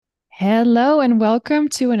Hello, and welcome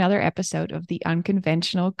to another episode of the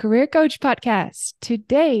Unconventional Career Coach Podcast.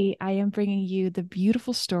 Today, I am bringing you the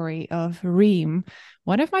beautiful story of Reem,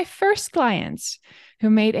 one of my first clients who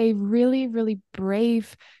made a really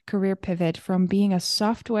brave career pivot from being a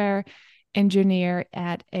software engineer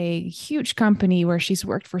at a huge company where she's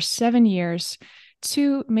worked for 7 years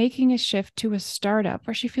to making a shift to a startup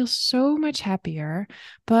where she feels so much happier,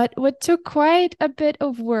 but what took quite a bit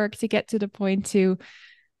of work to get to the point to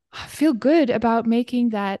feel good about making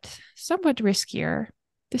that somewhat riskier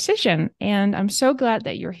decision. And I'm so glad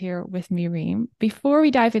that you're here with me, Reem. Before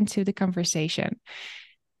we dive into the conversation,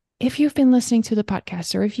 if you've been listening to the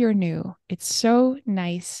podcast or if you're new, it's so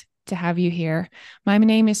nice to have you here. My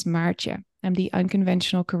name is Maartje. I'm the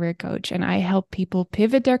Unconventional Career Coach, and I help people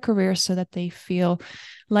pivot their careers so that they feel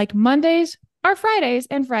like Mondays are Fridays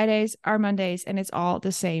and Fridays are Mondays, and it's all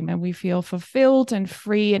the same. And we feel fulfilled and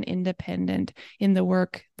free and independent in the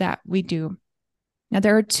work that we do. Now,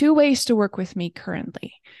 there are two ways to work with me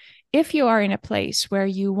currently. If you are in a place where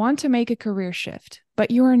you want to make a career shift,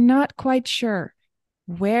 but you are not quite sure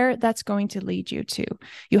where that's going to lead you to,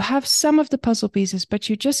 you have some of the puzzle pieces, but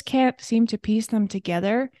you just can't seem to piece them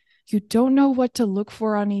together. You don't know what to look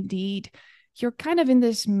for on Indeed. You're kind of in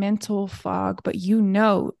this mental fog, but you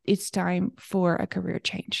know it's time for a career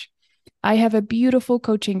change. I have a beautiful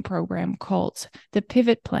coaching program called the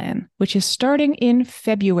Pivot Plan, which is starting in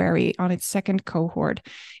February on its second cohort.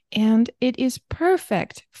 And it is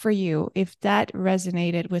perfect for you if that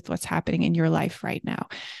resonated with what's happening in your life right now.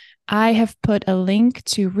 I have put a link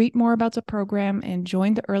to read more about the program and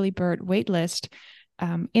join the early bird waitlist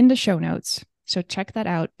in the show notes. So check that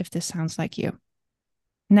out if this sounds like you.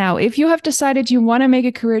 Now, if you have decided you want to make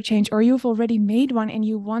a career change or you've already made one and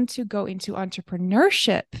you want to go into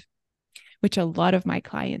entrepreneurship, which a lot of my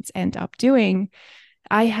clients end up doing,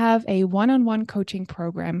 I have a one-on-one coaching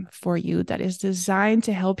program for you that is designed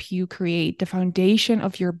to help you create the foundation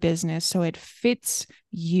of your business so it fits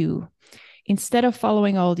you. Instead of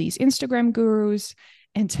following all these Instagram gurus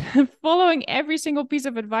and following every single piece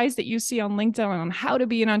of advice that you see on LinkedIn on how to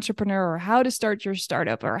be an entrepreneur or how to start your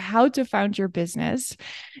startup or how to found your business,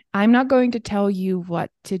 I'm not going to tell you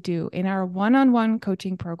what to do. In our one-on-one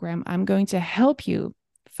coaching program, I'm going to help you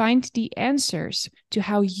find the answers to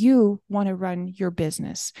how you want to run your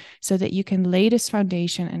business so that you can lay this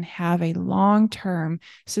foundation and have a long-term,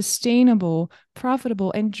 sustainable,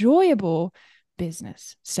 profitable, enjoyable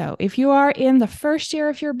business. So if you are in the first year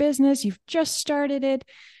of your business, you've just started it,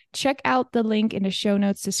 check out the link in the show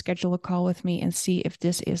notes to schedule a call with me and see if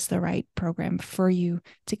this is the right program for you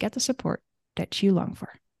to get the support that you long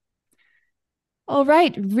for. All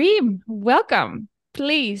right, Reem, welcome.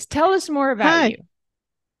 Please tell us more about Hi, you.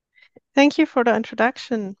 thank you for the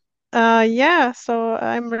introduction. So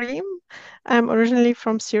I'm Reem. I'm originally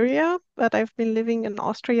from Syria, but I've been living in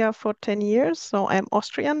Austria for 10 years, so I'm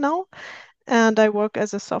Austrian now, and I work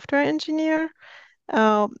as a software engineer.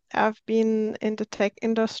 I've been in the tech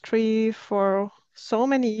industry for so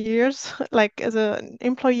many years, like as an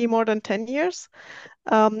employee more than 10 years,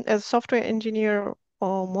 as a software engineer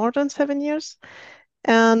more than 7 years.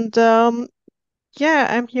 And Yeah,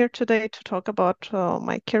 I'm here today to talk about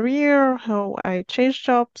my career, how I changed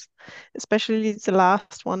jobs, especially the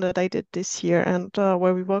last one that I did this year, and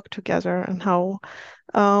where we worked together, and how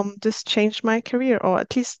this changed my career, or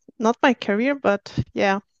at least not my career, but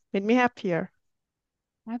yeah, made me happier.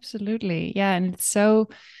 Absolutely. Yeah. And it's so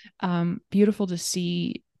beautiful to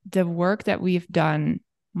see the work that we've done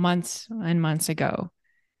months and months ago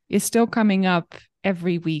is still coming up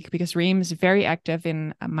every week because Reem is very active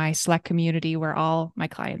in my Slack community where all my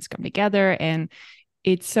clients come together. And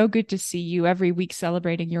it's so good to see you every week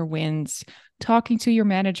celebrating your wins, talking to your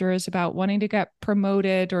managers about wanting to get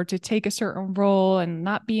promoted or to take a certain role and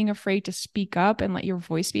not being afraid to speak up and let your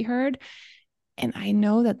voice be heard. And I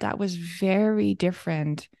know that that was very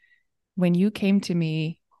different when you came to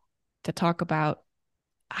me to talk about,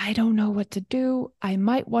 I don't know what to do. I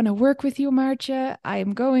might want to work with you, Marcia. I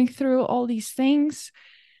am going through all these things.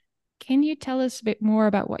 Can you tell us a bit more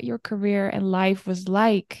about what your career and life was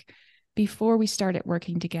like before we started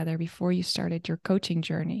working together, before you started your coaching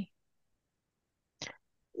journey?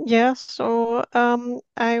 I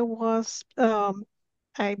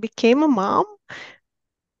became a mom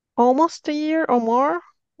almost a year or more,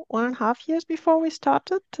 1.5 years before we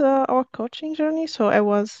started our coaching journey. So I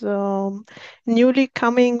was newly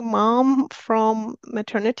coming mom from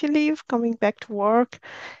maternity leave, coming back to work,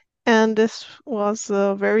 and this was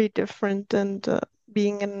very different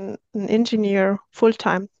being an engineer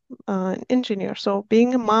full-time, an engineer. So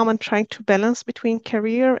being a mom and trying to balance between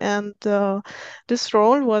career and this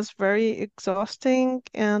role was very exhausting.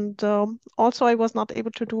 And also, I was not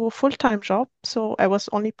able to do a full-time job, so I was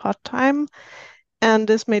only part-time. And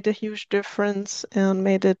this made a huge difference and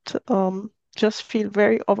made it just feel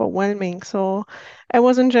very overwhelming. So I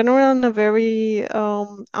was in general in a very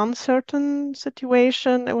uncertain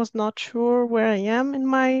situation. I was not sure where I am in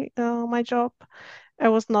my job. I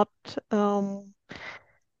was not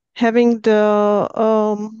having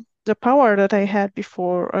the power that I had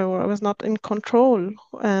before. I was not in control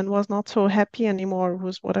and was not so happy anymore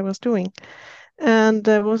with what I was doing. And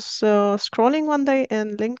I was scrolling one day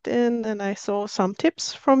in LinkedIn and I saw some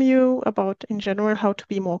tips from you about, in general, how to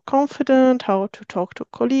be more confident, how to talk to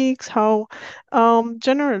colleagues, how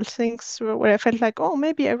general things where I felt like, oh,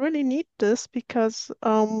 maybe I really need this because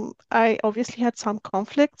I obviously had some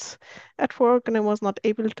conflicts at work and I was not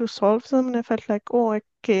able to solve them. And I felt like, oh,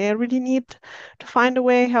 okay, I really need to find a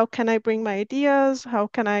way. How can I bring my ideas? How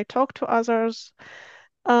can I talk to others?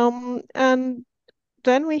 And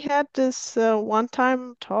then we had this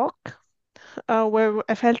one-time talk where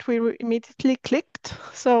I felt immediately clicked.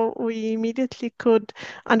 So we immediately could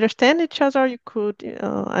understand each other. You could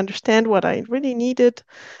understand what I really needed.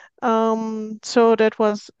 So that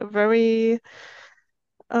was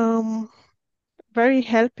um, very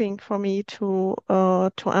helping for me to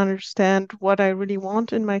understand what I really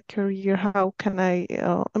want in my career. How can I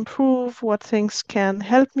improve? What things can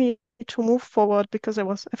help me to move forward? Because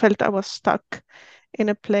I felt I was stuck in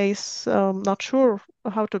a place, not sure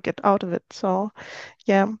how to get out of it. So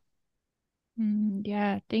yeah,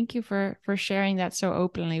 Yeah, thank you for sharing that so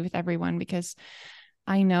openly with everyone because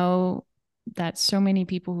I know that so many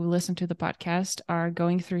people who listen to the podcast are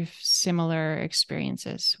going through similar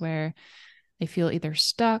experiences where they feel either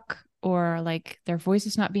stuck or like their voice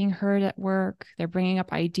is not being heard at work. They're bringing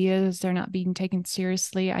up ideas, they're not being taken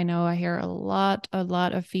seriously. I know I hear a lot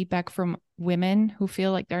of feedback from women who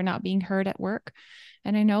feel like they're not being heard at work.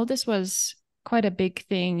 And I know this was quite a big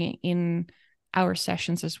thing in our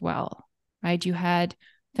sessions as well, right? You had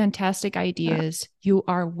fantastic uh, ideas, you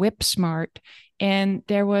are whip smart, and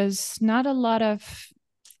there was not a lot of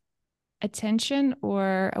attention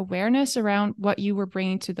or awareness around what you were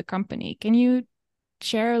bringing to the company. Can you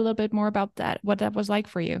share a little bit more about that, what that was like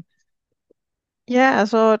for you? yeah.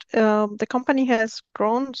 So the company has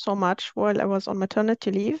grown so much while I was on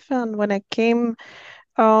maternity leave, and when I came,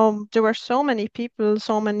 there were so many people,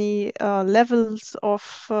 so many levels of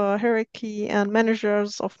hierarchy and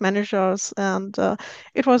managers, and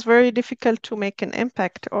it was very difficult to make an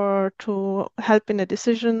impact or to help in a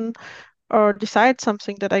decision or decide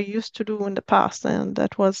something that I used to do in the past. And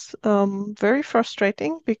that was very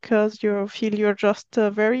frustrating because you feel you're just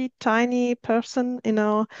a very tiny person in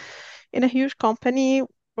a huge company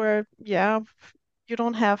where, yeah, you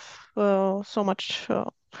don't have so much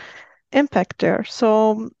impact there.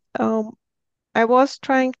 So I was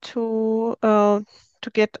trying to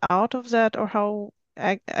get out of that, or how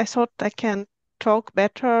I thought I can talk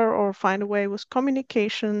better or find a way with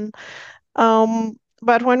communication.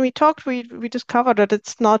 But when we talked, we discovered that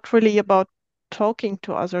it's not really about talking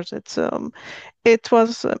to others. It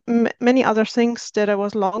was many other things that I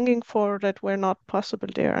was longing for that were not possible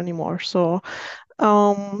there anymore. So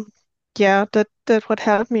yeah, that would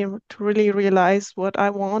help me to really realize what I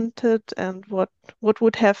wanted and what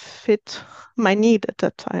would have fit my need at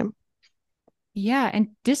that time. Yeah, and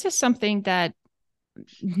this is something that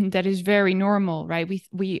that is very normal, right?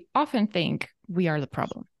 We often think we are the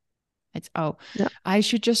problem. It's, oh, Yeah, I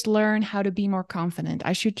should just learn how to be more confident.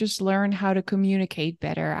 I should just learn how to communicate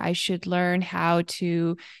better. I should learn how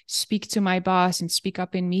to speak to my boss and speak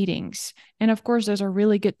up in meetings. And of course, those are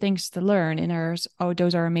really good things to learn. And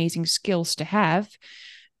those are amazing skills to have.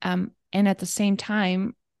 And at the same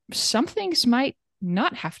time, some things might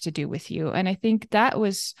not have to do with you. And I think that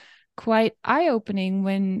was quite eye opening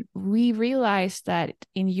when we realized that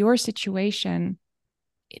in your situation,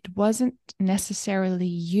 it wasn't necessarily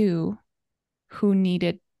you who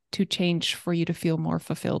needed to change for you to feel more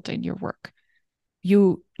fulfilled in your work.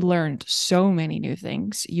 You learned so many new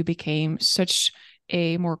things. You became such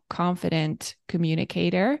a more confident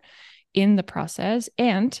communicator in the process.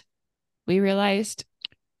 And we realized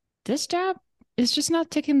this job is just not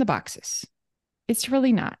ticking the boxes. It's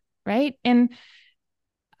really not, right? And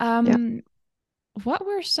yeah. um, what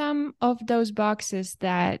were some of those boxes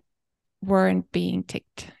that weren't being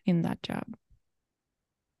ticked in that job?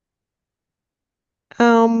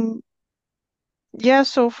 Um, yeah,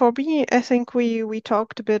 so for me, I think we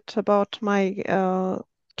talked a bit about my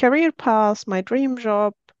career path, my dream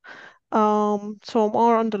job, So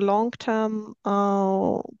more on the long-term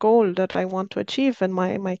goal that I want to achieve in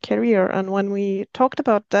my career. And when we talked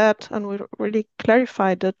about that and we really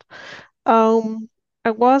clarified it, um,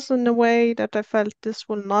 I was in a way that I felt this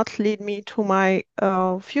will not lead me to my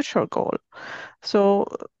future goal. So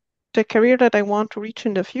the career that I want to reach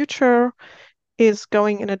in the future is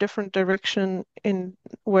going in a different direction in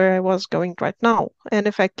where I was going right now. And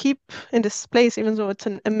if I keep in this place, even though it's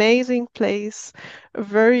an amazing place, a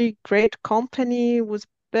very great company with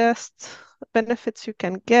best benefits you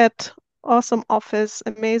can get, awesome office,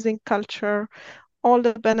 amazing culture, all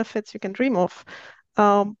the benefits you can dream of.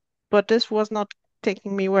 Um, but this was not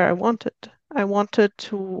taking me where I wanted. I wanted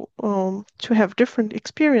to have different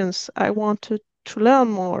experience. I wanted to learn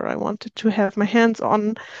more. I wanted to have my hands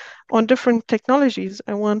on different technologies.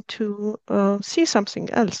 I want to see something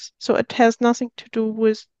else. So it has nothing to do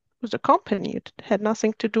with the company. It had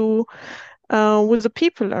nothing to do with the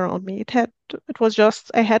people around me. It was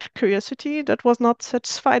just I had curiosity that was not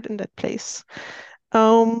satisfied in that place.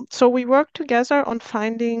 So we worked together on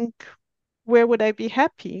finding where would I be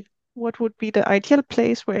happy? What would be the ideal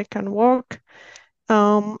place where I can work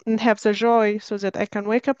and have the joy so that I can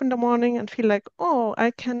wake up in the morning and feel like, oh,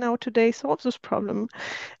 I can now today solve this problem.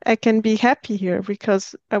 I can be happy here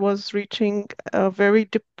because I was reaching a very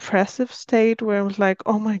depressive state where I was like,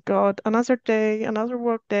 oh my God, another day, another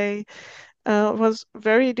work day. It was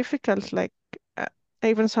very difficult. Like, uh,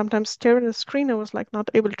 I even sometimes stare at the screen. I was like not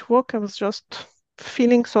able to work. I was just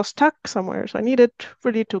feeling so stuck somewhere. So I needed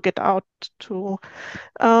really to get out to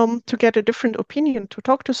get a different opinion, to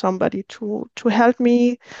talk to somebody, to help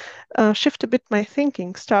me shift a bit my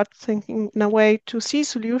thinking, start thinking in a way to see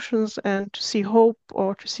solutions and to see hope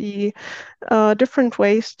or to see different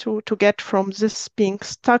ways to get from this being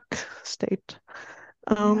stuck state.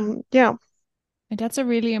 Yeah. Yeah, And that's a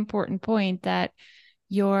really important point that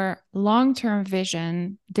your long term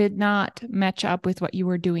vision did not match up with what you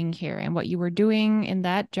were doing here. And what you were doing in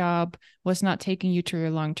that job was not taking you to your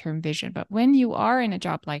long term vision. But when you are in a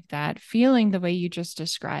job like that, feeling the way you just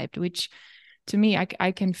described, which to me,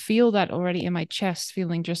 I can feel that already in my chest,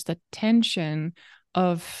 feeling just the tension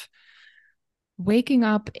of waking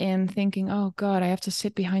up and thinking, oh God, I have to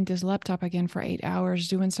sit behind this laptop again for 8 hours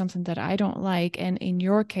doing something that I don't like. And in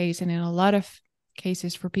your case, and in a lot of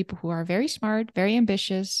cases for people who are very smart, very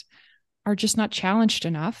ambitious, are just not challenged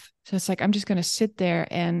enough. So it's like, I'm just going to sit there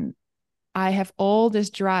and I have all this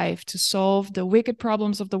drive to solve the wicked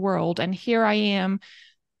problems of the world. And here I am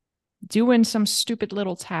doing some stupid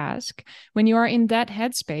little task. When you are in that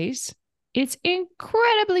headspace, it's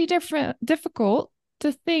incredibly difficult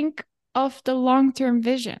to think of the long-term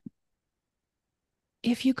vision.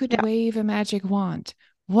 If you could yeah, wave a magic wand,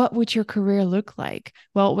 what would your career look like?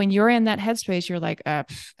 Well, when you're in that headspace, you're like,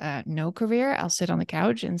 no career. I'll sit on the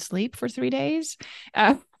couch and sleep for 3 days.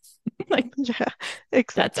 Uh, like yeah, that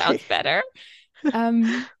exactly. sounds better.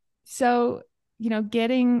 Um, so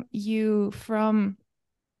getting you from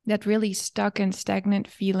that really stuck and stagnant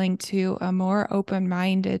feeling to a more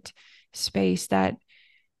open-minded space that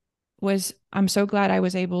was I'm so glad I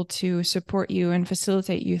was able to support you and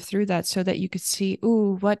facilitate you through that so that you could see,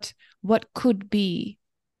 ooh, what could be,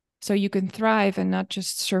 so you can thrive and not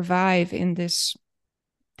just survive in this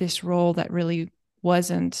role that really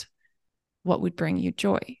wasn't what would bring you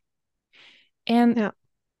joy. And Yeah.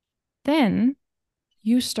 then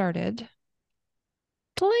you started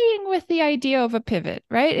playing with the idea of a pivot,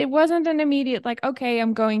 right? It wasn't an immediate, like, okay,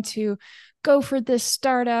 I'm going to go for this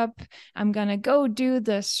startup. I'm going to go do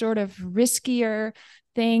the sort of riskier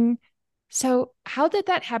thing. So, how did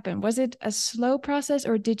that happen? Was it a slow process,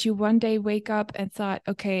 or did you one day wake up and thought,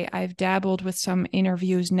 okay, I've dabbled with some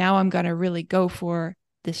interviews. Now I'm going to really go for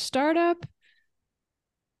this startup?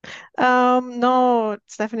 No,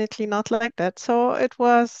 it's definitely not like that. So it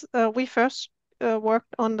was, we first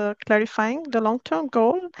worked on the clarifying the long-term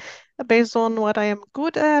goal based on what I am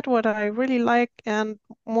good at, what I really like, and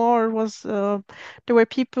more was there were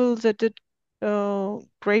people that did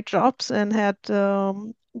great jobs and had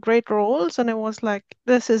great roles, and I was like,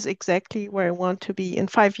 this is exactly where I want to be in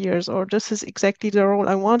 5 years, or this is exactly the role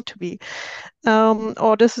I want to be,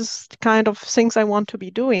 or this is the kind of things I want to be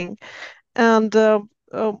doing. And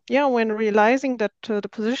yeah, when realizing that the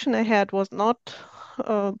position I had was not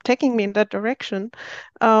taking me in that direction,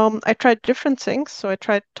 I tried different things. So I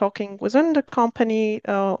tried talking within the company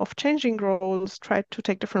of changing roles, tried to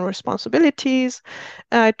take different responsibilities.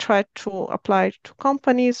 I tried to apply to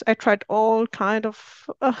companies. I tried all kind of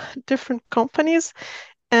different companies,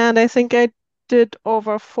 and I think I did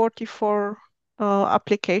over 44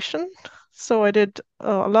 applications. So I did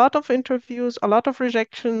a lot of interviews, a lot of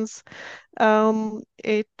rejections.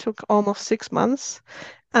 It took almost 6 months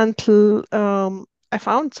until I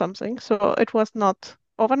found something. So it was not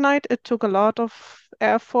overnight. It took a lot of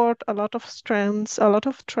effort, a lot of strength, a lot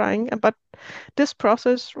of trying. But this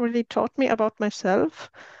process really taught me about myself,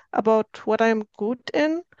 about what I'm good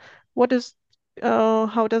in, what is,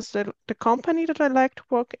 how does the company that I like to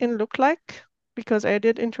work in look like? Because I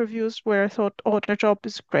did interviews where I thought, oh, the job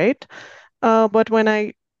is great. But when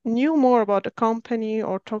I knew more about the company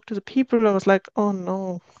or talked to the people, I was like, oh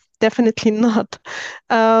no, definitely not.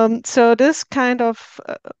 So this kind of,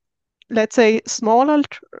 let's say, smaller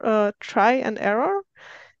try and error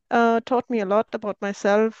taught me a lot about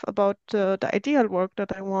myself, about the ideal work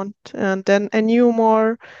that I want. And then I knew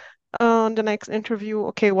more on the next interview,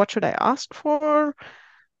 okay, what should I ask for?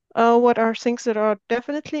 What are things that are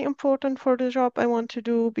definitely important for the job I want to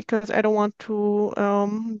do? Because I don't want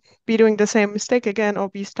to be doing the same mistake again or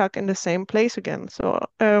be stuck in the same place again. So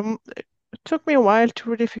it took me a while to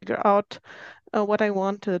really figure out what I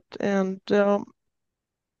wanted. And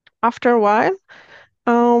after a while,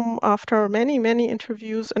 after many, many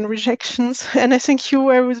interviews and rejections, and I think you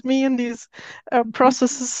were with me in these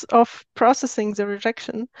processes of processing the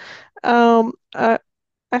rejection, um, uh,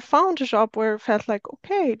 I found a job where it felt like,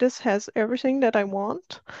 okay, this has everything that I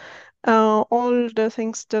want, all the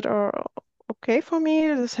things that are okay for me.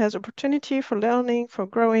 This has opportunity for learning, for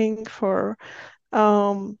growing, for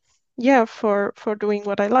yeah, for doing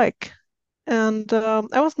what I like. And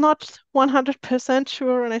I was not 100%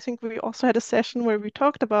 sure, and I think we also had a session where we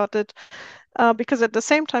talked about it, because at the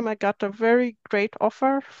same time I got a very great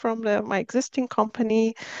offer from my existing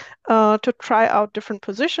company to try out different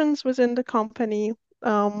positions within the company.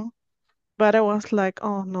 Um, but I was like,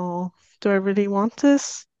 oh no, do I really want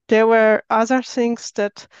this? There were other things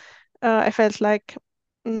that I felt like,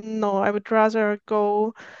 no, I would rather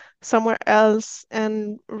go somewhere else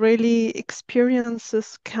and really experience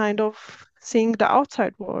this kind of seeing the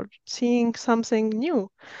outside world, seeing something new.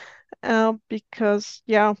 Because,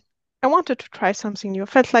 yeah, I wanted to try something new. I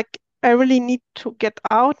felt like I really need to get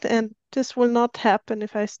out, and this will not happen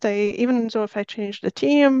if I stay, even though if I change the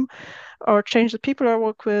team or change the people I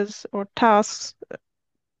work with or tasks.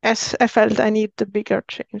 As I felt I need the bigger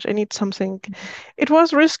change. I need something. It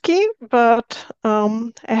was risky, but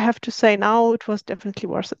I have to say now it was definitely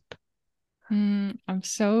worth it. I'm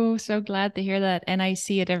so, so glad to hear that. And I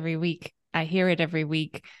see it every week. I hear it every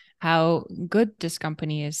week how good this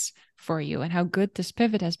company is for you and how good this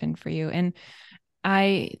pivot has been for you. And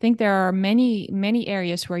I think there are many, many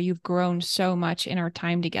areas where you've grown so much in our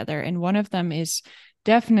time together. And one of them is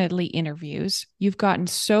definitely interviews. You've gotten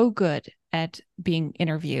so good at being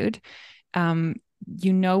interviewed. Um,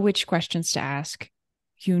 you know which questions to ask.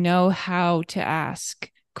 You know how to ask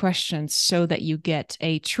questions so that you get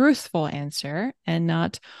a truthful answer and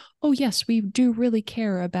not, oh, yes, we do really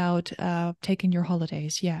care about taking your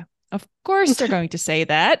holidays. Yeah, of course they're going to say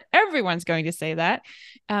that. Everyone's going to say that.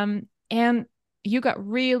 And you got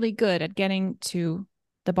really good at getting to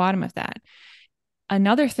the bottom of that.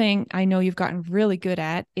 Another thing I know you've gotten really good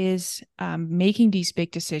at is making these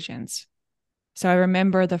big decisions. So I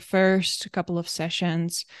remember the first couple of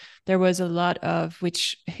sessions, there was a lot of,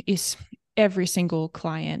 which is every single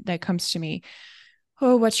client that comes to me,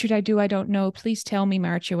 oh, what should I do? I don't know. Please tell me,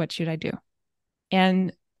 Marcia, what should I do?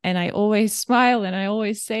 And and I always smile and I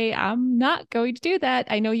always say, I'm not going to do that.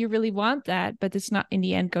 I know you really want that, but it's not in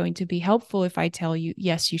the end going to be helpful if I tell you,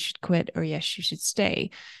 yes, you should quit or yes, you should stay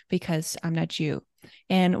because I'm not you.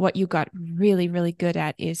 And what you got really, really good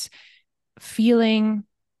at is feeling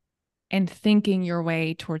and thinking your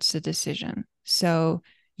way towards the decision. So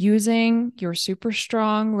using your super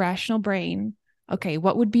strong rational brain, okay,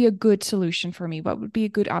 what would be a good solution for me? What would be a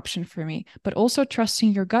good option for me? But also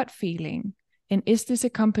trusting your gut feeling. And is this a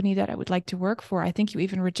company that I would like to work for? I think you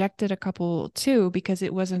even rejected a couple too because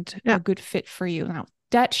it wasn't Yeah. a good fit for you. Now,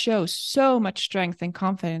 that shows so much strength and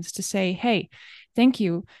confidence to say, hey, thank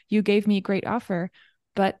you. You gave me a great offer,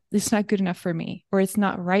 but it's not good enough for me or it's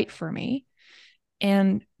not right for me.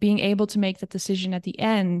 And being able to make that decision at the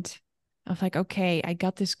end of like, okay, I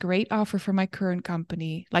got this great offer from my current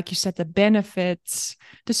company. Like you said, the benefits,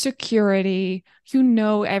 the security, you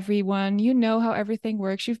know everyone, you know how everything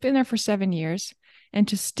works. You've been there for 7 years. And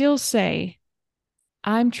to still say,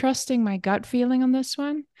 I'm trusting my gut feeling on this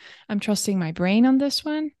one. I'm trusting my brain on this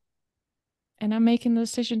one. And I'm making the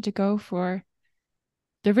decision to go for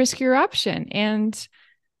the riskier option. And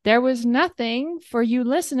there was nothing for you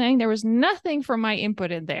listening. There was nothing for my input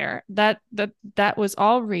in there. That was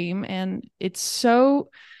all Reem, and it's so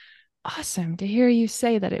awesome to hear you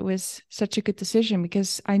say that it was such a good decision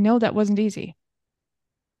because I know that wasn't easy.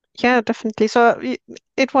 Yeah, definitely. So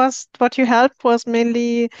it was what you helped was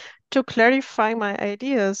mainly to clarify my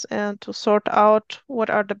ideas and to sort out what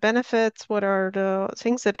are the benefits, what are the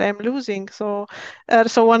things that I'm losing. So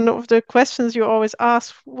one of the questions you always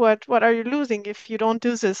ask, what are you losing if you don't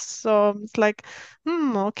do this? So it's like,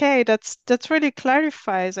 okay, that's really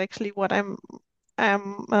clarifies actually what I'm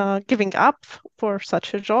giving up for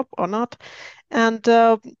such a job or not. And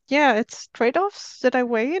yeah, it's trade-offs that I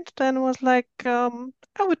weighed and was like,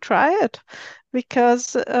 I would try it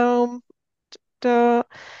because the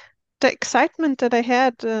the excitement that I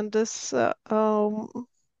had and this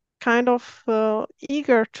kind of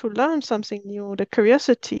eager to learn something new, the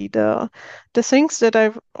curiosity, the things that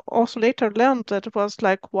I've also later learned that was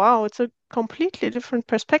like, wow, it's a completely different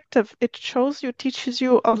perspective. It shows you, teaches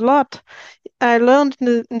you a lot. I learned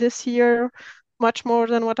in this year much more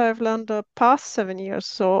than what I've learned the past 7 years.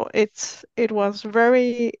 So it was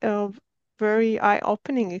very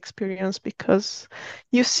eye-opening experience because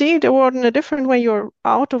you see the world in a different way. You're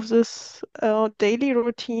out of this daily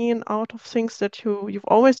routine, out of things that you've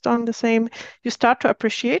always done the same. You start to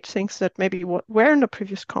appreciate things that maybe were in the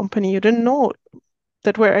previous company you didn't know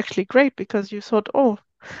that were actually great because you thought, oh,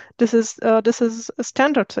 this is a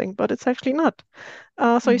standard thing, but it's actually not.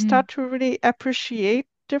 So you Mm-hmm. start to really appreciate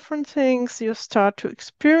different things. You start to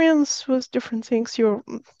experience with different things.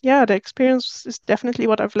 Yeah, the experience is definitely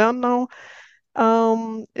what I've learned now.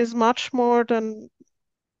 Is much more than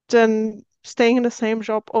staying in the same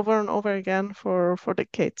job over and over again for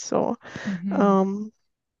decades. So Mm-hmm. um,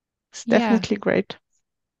 it's Yeah. definitely great.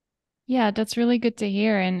 Yeah, that's really good to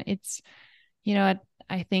hear. And it's, you know,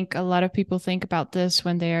 I think a lot of people think about this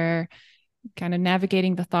when they're kind of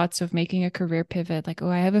navigating the thoughts of making a career pivot. Like, oh,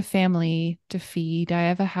 I have a family to feed, I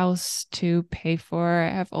have a house to pay for, I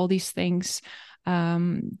have all these things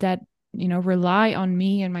that, rely on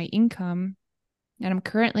me and my income. And I'm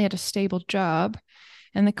currently at a stable job.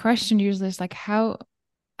 And the question usually is like, I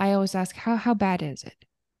always ask, how bad is it?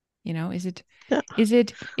 Is it Yeah.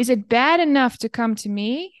 is it bad enough to come to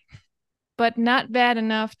me, but not bad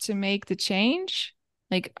enough to make the change?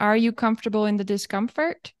 Like, are you comfortable in the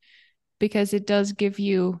discomfort? Because it does give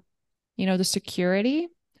you, the security,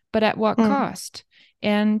 but at what Mm. cost?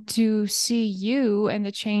 And to see you and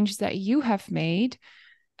the change that you have made,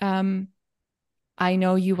 um, I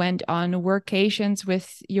know you went on workations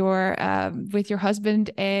with your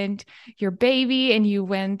husband and your baby, and you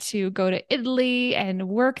went to go to Italy and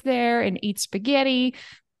work there and eat spaghetti.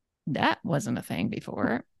 That wasn't a thing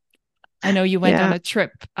before. I know you went on Yeah. a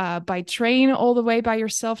trip by train all the way by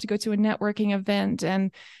yourself to go to a networking event,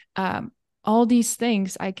 and um, all these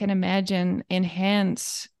things I can imagine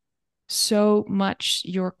enhance so much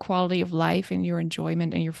your quality of life and your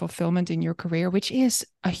enjoyment and your fulfillment in your career, which is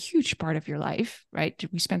a huge part of your life, right?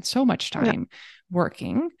 We spend so much Yeah. time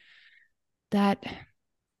working that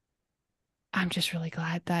I'm just really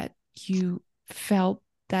glad that you felt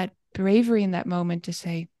that bravery in that moment to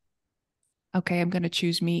say, okay, I'm going to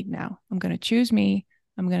choose me now. I'm going to choose me.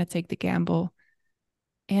 I'm going to take the gamble.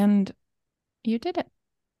 And you did it.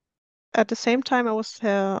 At the same time, I was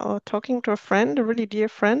talking to a friend, a really dear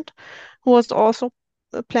friend, who was also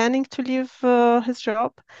planning to leave his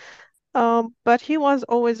job. But he was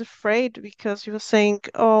always afraid because he was saying,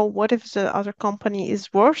 "Oh, what if the other company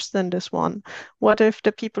is worse than this one? What if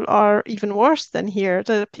the people are even worse than here?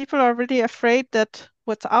 The people are really afraid that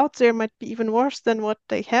what's out there might be even worse than what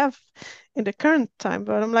they have in the current time."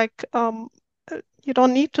 But I'm like, you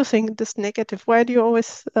don't need to think this negative. Why do you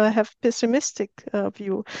always have pessimistic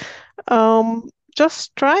view? Um,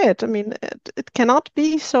 just try it. I mean, it cannot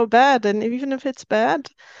be so bad, and even if it's bad,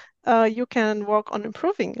 you can work on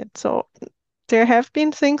improving it. So there have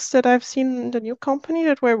been things that I've seen in the new company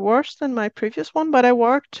that were worse than my previous one, but I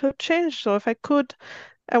worked to change. So if I could,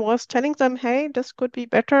 I was telling them, hey, this could be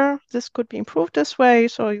better, this could be improved this way.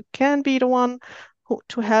 So you can be the one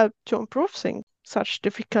to help to improve things, such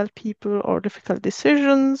difficult people or difficult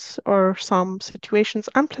decisions or some situations,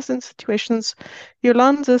 unpleasant situations. You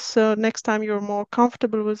learn this next time you're more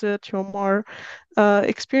comfortable with it, you're more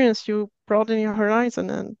experienced, you broaden your horizon.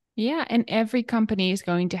 And Yeah. And every company is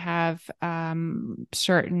going to have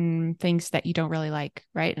certain things that you don't really like,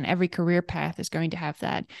 right? And every career path is going to have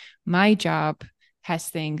that. My job has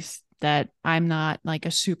things that I'm not like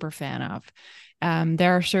a super fan of.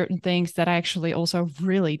 There are certain things that I actually also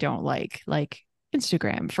really don't like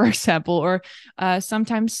Instagram, for example, or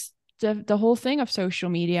sometimes the whole thing of social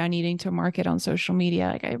media, needing to market on social media.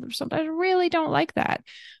 Like I sometimes really don't like that.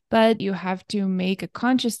 But you have to make a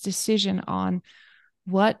conscious decision on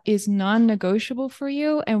what is non-negotiable for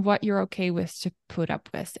you and what you're okay with to put up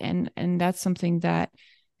with. And that's something that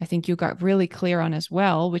I think you got really clear on as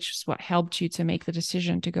well, which is what helped you to make the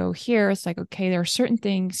decision to go here. It's like, okay, there are certain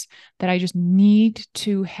things that I just need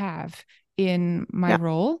to have in my Yeah,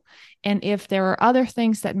 role. And if there are other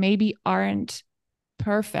things that maybe aren't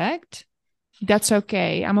perfect, that's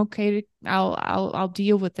okay. I'm okay to I'll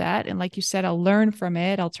deal with that. And like you said, I'll learn from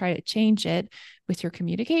it. I'll try to change it with your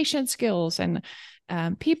communication skills and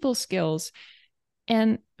people skills,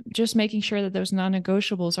 and just making sure that those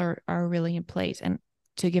non-negotiables are really in place. And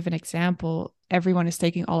to give an example, everyone is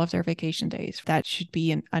taking all of their vacation days. That should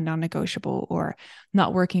be a non-negotiable, or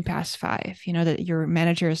not working past 5. You know, that your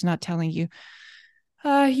manager is not telling you,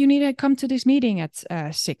 you need to come to this meeting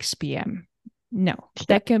at 6 p.m. No, yeah,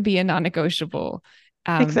 that can be a non-negotiable.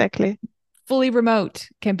 Um, exactly. Fully remote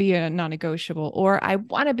can be a non-negotiable, or I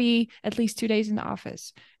want to be at least 2 days in the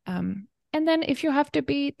office. And then if you have to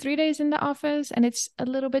be 3 days in the office and it's a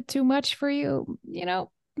little bit too much for you,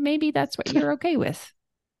 maybe that's what you're okay with.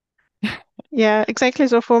 Yeah, exactly.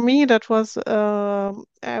 So for me, that was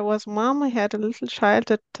I was mom. I had a little child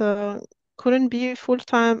that couldn't be full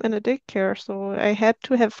time in a daycare, so I had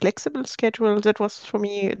to have flexible schedule. That was for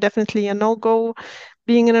me definitely a no-go.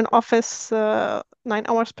 Being in an office 9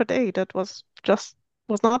 hours per day, that was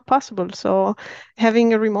not possible. So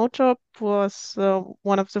having a remote job was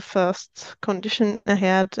one of the first condition I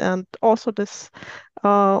had, and also this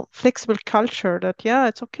flexible culture that, yeah,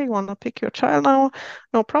 it's okay, you want to pick your child now,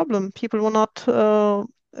 no problem. People will not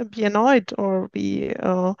be annoyed or be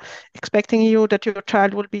expecting you that your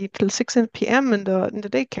child will be till 6 p.m. in the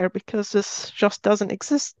daycare, because this just doesn't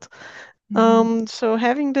exist. Mhm. So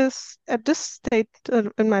having this at this state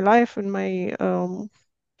in my life, in my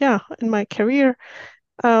in my career,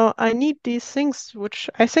 I need these things, which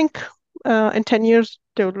I think in 10 years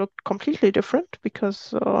they will look completely different,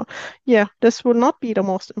 because, yeah, this will not be the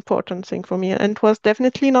most important thing for me. And it was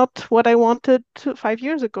definitely not what I wanted 5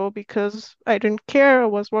 years ago, because I didn't care. I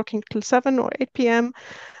was working till 7 or 8 p.m.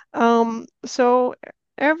 So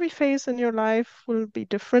every phase in your life will be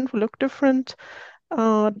different, will look different.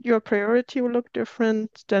 Your priority will look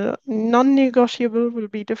different. The non-negotiable will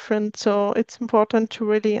be different. So it's important to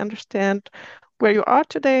really understand where you are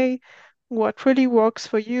today, what really works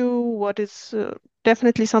for you, what is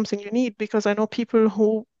definitely something you need, because I know people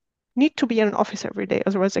who need to be in an office every day,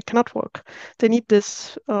 otherwise they cannot work. They need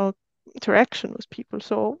this interaction with people.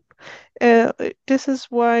 So this is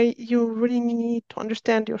why you really need to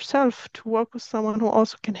understand yourself, to work with someone who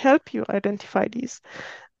also can help you identify these.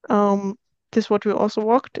 Um, this is what we also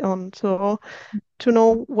worked on. So to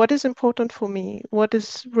know what is important for me, what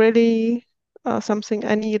is really something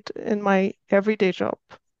I need in my everyday job.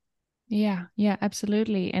 Yeah, yeah,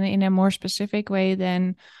 absolutely. And in a more specific way,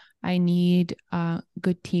 then I need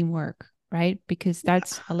good teamwork, right? Because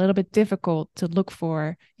that's a little bit difficult to look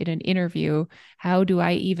for in an interview. How do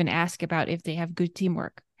I even ask about if they have good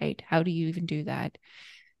teamwork, right? How do you even do that?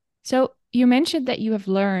 So you mentioned that you have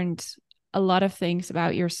learned a lot of things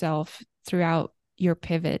about yourself throughout your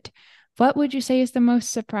pivot. What would you say is the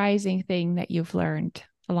most surprising thing that you've learned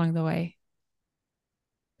along the way?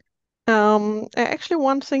 Actually,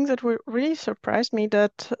 one thing that really surprised me,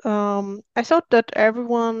 that I thought that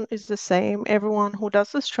everyone is the same. Everyone who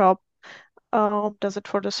does this job does it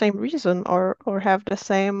for the same reason, or have the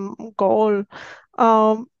same goal.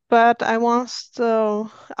 But I once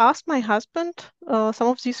asked my husband some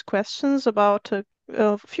of these questions about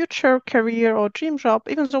a future career or dream job,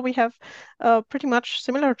 even though we have pretty much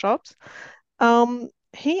similar jobs.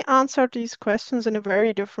 He answered these questions in a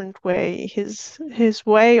very different way. His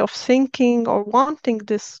way of thinking or wanting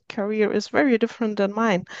this career is very different than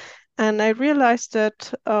mine. And I realized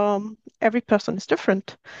that every person is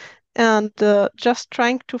different, and just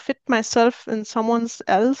trying to fit myself in someone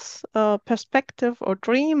else perspective or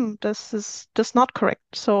dream, this is just not correct.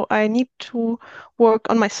 So I need to work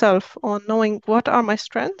on myself, on knowing what are my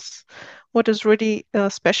strengths, what is really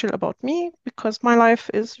special about me, because my life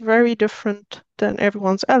is very different than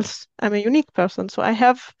everyone's else. I'm a unique person, so I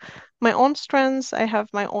have my own strengths, I have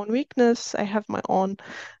my own weakness, I have my own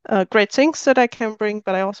great things that I can bring,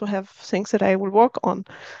 but I also have things that I will work on,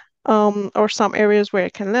 or some areas where I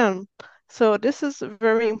can learn. So this is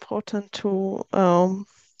very important to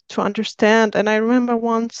understand. And I remember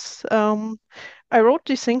once I wrote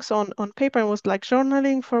these things on paper and was like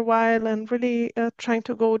journaling for a while, and really trying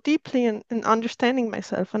to go deeply in understanding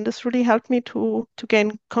myself. And this really helped me to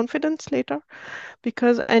gain confidence later,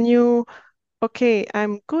 because I knew, okay,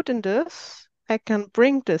 I'm good in this. I can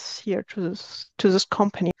bring this here to this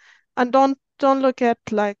company, and don't don't look at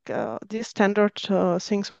like these standard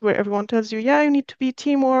things where everyone tells you, yeah, you need to be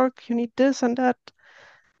teamwork, you need this and that.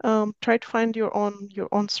 Try to find your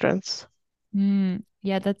own strengths.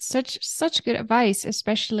 Yeah, that's such good advice,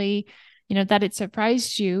 especially, that it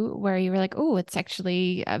surprised you where you were like, oh, it's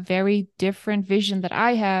actually a very different vision that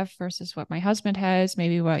I have versus what my husband has,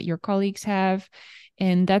 maybe what your colleagues have.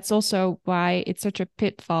 And that's also why it's such a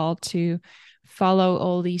pitfall to follow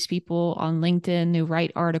all these people on LinkedIn who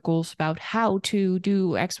write articles about how to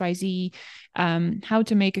do XYZ, how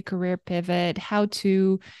to make a career pivot, how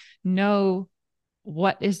to know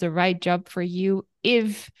what is the right job for you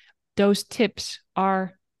if those tips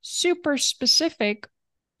are super specific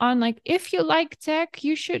on like if you like tech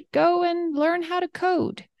you should go and learn how to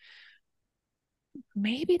code.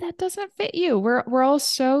 Maybe that doesn't fit you. We're all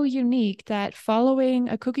so unique that following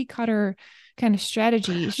a cookie cutter kind of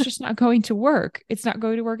strategy is just not going to work. It's not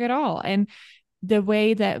going to work at all. And the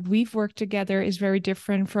way that we've worked together is very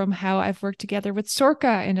different from how I've worked together with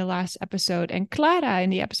Sorka in the last episode and Clara in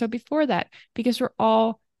the episode before that, because we're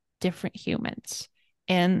all different humans.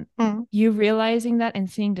 And Mm, you realizing that and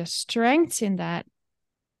seeing the strengths in that,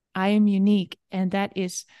 I am unique. And that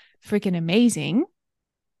is freaking amazing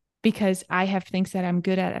because I have things that I'm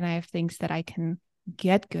good at and I have things that I can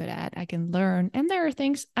get good at. I can learn. And there are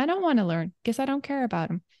things I don't want to learn because I don't care about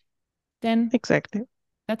them. Then exactly.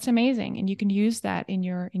 that's amazing. And you can use that in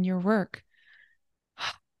your work.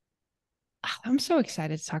 I'm so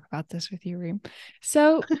excited to talk about this with you, Reem.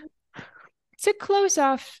 So to close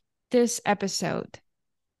off this episode,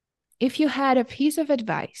 if you had a piece of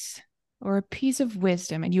advice or a piece of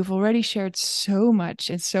wisdom, and you've already shared so much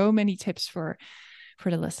and so many tips for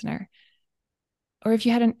the listener, or if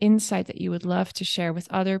you had an insight that you would love to share with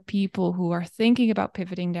other people who are thinking about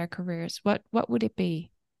pivoting their careers, what would it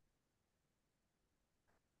be?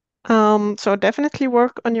 So definitely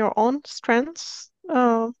work on your own strengths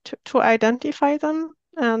to identify them.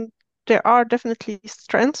 And there are definitely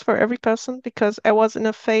strengths for every person because I was in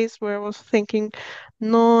a phase where I was thinking,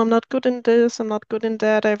 no, I'm not good in this, I'm not good in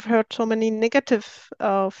that. I've heard so many negative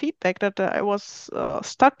feedback that I was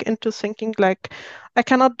stuck into thinking like, I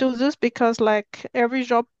cannot do this because like every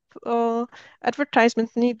job uh, advertisement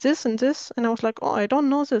needs this and this. And I was like, oh, I don't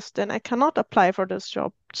know this, then I cannot apply for this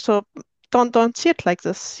job. So don't see it like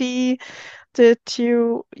this. See that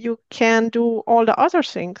you can do all the other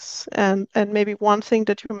things, and maybe one thing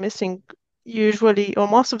that you're missing usually or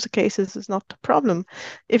most of the cases is not the problem.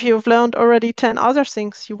 If you've learned already 10 other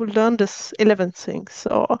things, you will learn this 11th thing.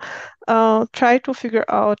 So try to figure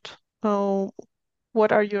out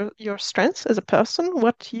what are your strengths as a person,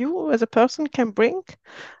 what you as a person can bring,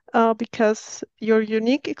 because your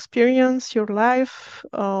unique experience, your life,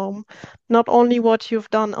 not only what you've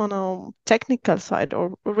done on a technical side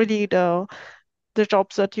or really the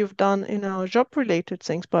jobs that you've done in a job related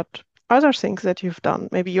things, but other things that you've done.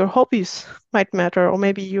 Maybe your hobbies might matter, or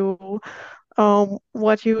maybe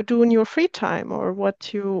what you do in your free time, or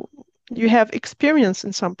what you have experienced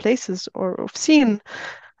in some places or seen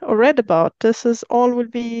or read about. This is all will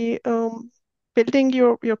be building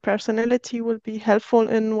your personality will be helpful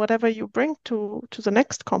in whatever you bring to the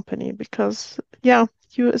next company because yeah,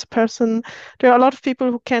 you as a person, there are a lot of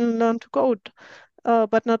people who can learn to code,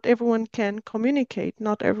 but not everyone can communicate,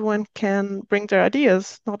 not everyone can bring their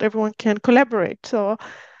ideas, not everyone can collaborate. So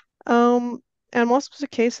um, and most of the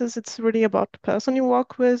cases, it's really about the person you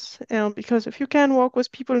work with, because if you can work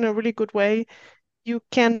with people in a really good way, you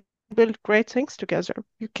can build great things together.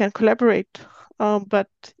 You can collaborate. But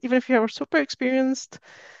even if you are super experienced,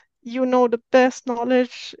 you know the best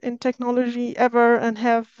knowledge in technology ever and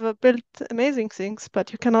have built amazing things,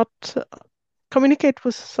 but you cannot communicate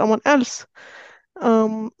with someone else.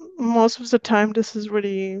 Most of the time, this is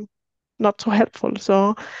really not so helpful.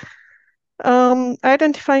 So,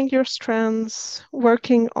 identifying your strengths,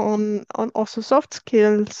 working on also soft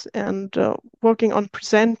skills, and working on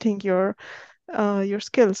presenting your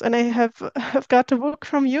skills. And I have have got a book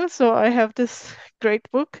from you, so I have this great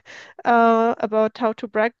book about how to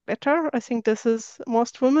brag better. I think this is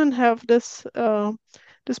most women have this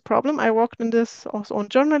problem. I worked in this also on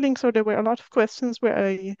journaling, so there were a lot of questions where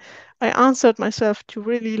I answered myself to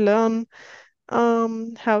really learn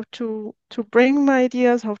how to bring my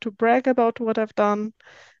ideas, how to brag about what I've done.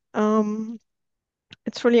 Um,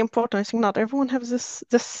 it's really important. I think not everyone has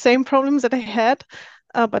the same problems that I had,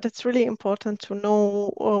 but it's really important to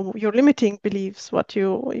know your limiting beliefs, what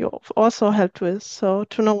you also helped with. So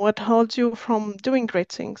to know what holds you from doing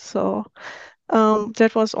great things. So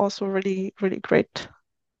that was also really, really great.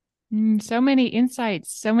 So many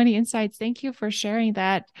insights, so many insights. Thank you for sharing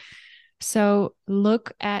that. So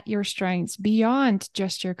look at your strengths beyond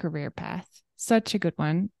just your career path. such a good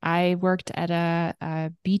one. I worked at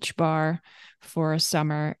a beach bar for a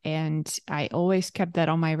summer, and I always kept that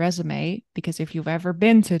on my resume because if you've ever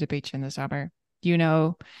been to the beach in the summer, you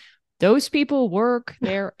know those people work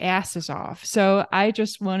their asses off. So I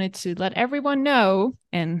just wanted to let everyone know.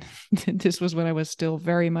 And this was when I was still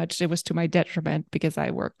very much, it was to my detriment because I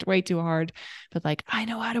worked way too hard, but like, I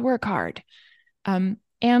know how to work hard. And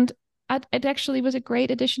it actually was a great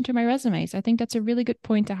addition to my resumes. I think that's a really good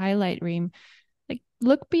point to highlight, Reem. Like,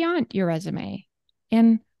 look beyond your resume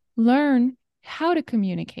and learn how to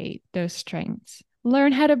communicate those strengths,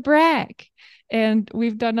 learn how to brag. And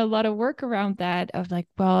we've done a lot of work around that of like,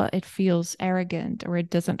 well, it feels arrogant or it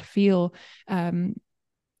doesn't feel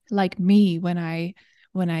like me when I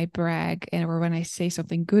brag and or when I say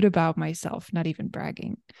something good about myself, not even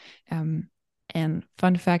bragging. Um, and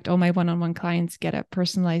fun fact, all my one-on-one clients get a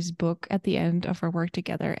personalized book at the end of our work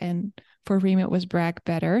together. And for Reem, it was Brag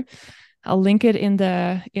Better. I'll link it in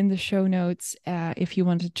the show notes if you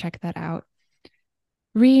want to check that out.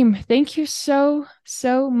 Reem, thank you so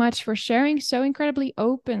much for sharing so incredibly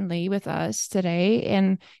openly with us today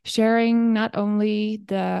and sharing not only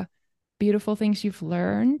the beautiful things you've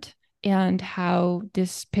learned and how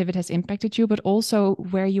this pivot has impacted you, but also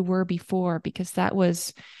where you were before, because that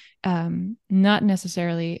was not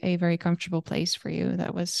necessarily a very comfortable place for you.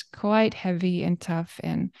 That was quite heavy and tough.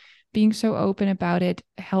 And being so open about it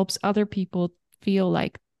helps other people feel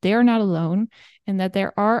like they're not alone and that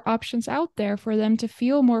there are options out there for them to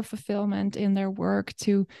feel more fulfillment in their work,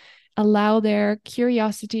 to allow their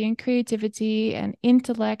curiosity and creativity and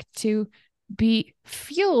intellect to be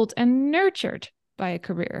fueled and nurtured by a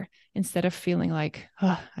career instead of feeling like,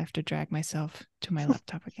 oh, I have to drag myself to my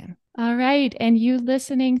laptop again. All right. And you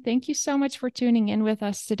listening, thank you so much for tuning in with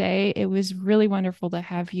us today. It was really wonderful to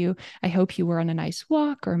have you. I hope you were on a nice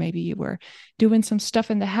walk, or maybe you were doing some stuff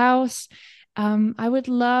in the house. I would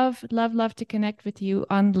love to connect with you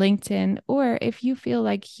on LinkedIn, or if you feel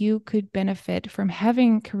like you could benefit from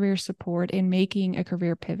having career support in making a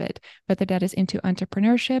career pivot, whether that is into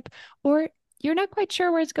entrepreneurship or you're not quite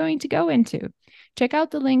sure where it's going to go into. Check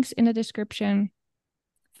out the links in the description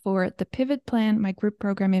for the Pivot Plan, my group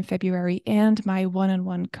program in February, and my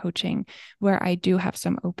one-on-one coaching, where I do have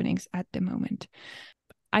some openings at the moment.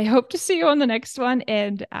 I hope to see you on the next one,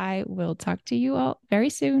 and I will talk to you all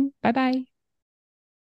very soon. Bye-bye.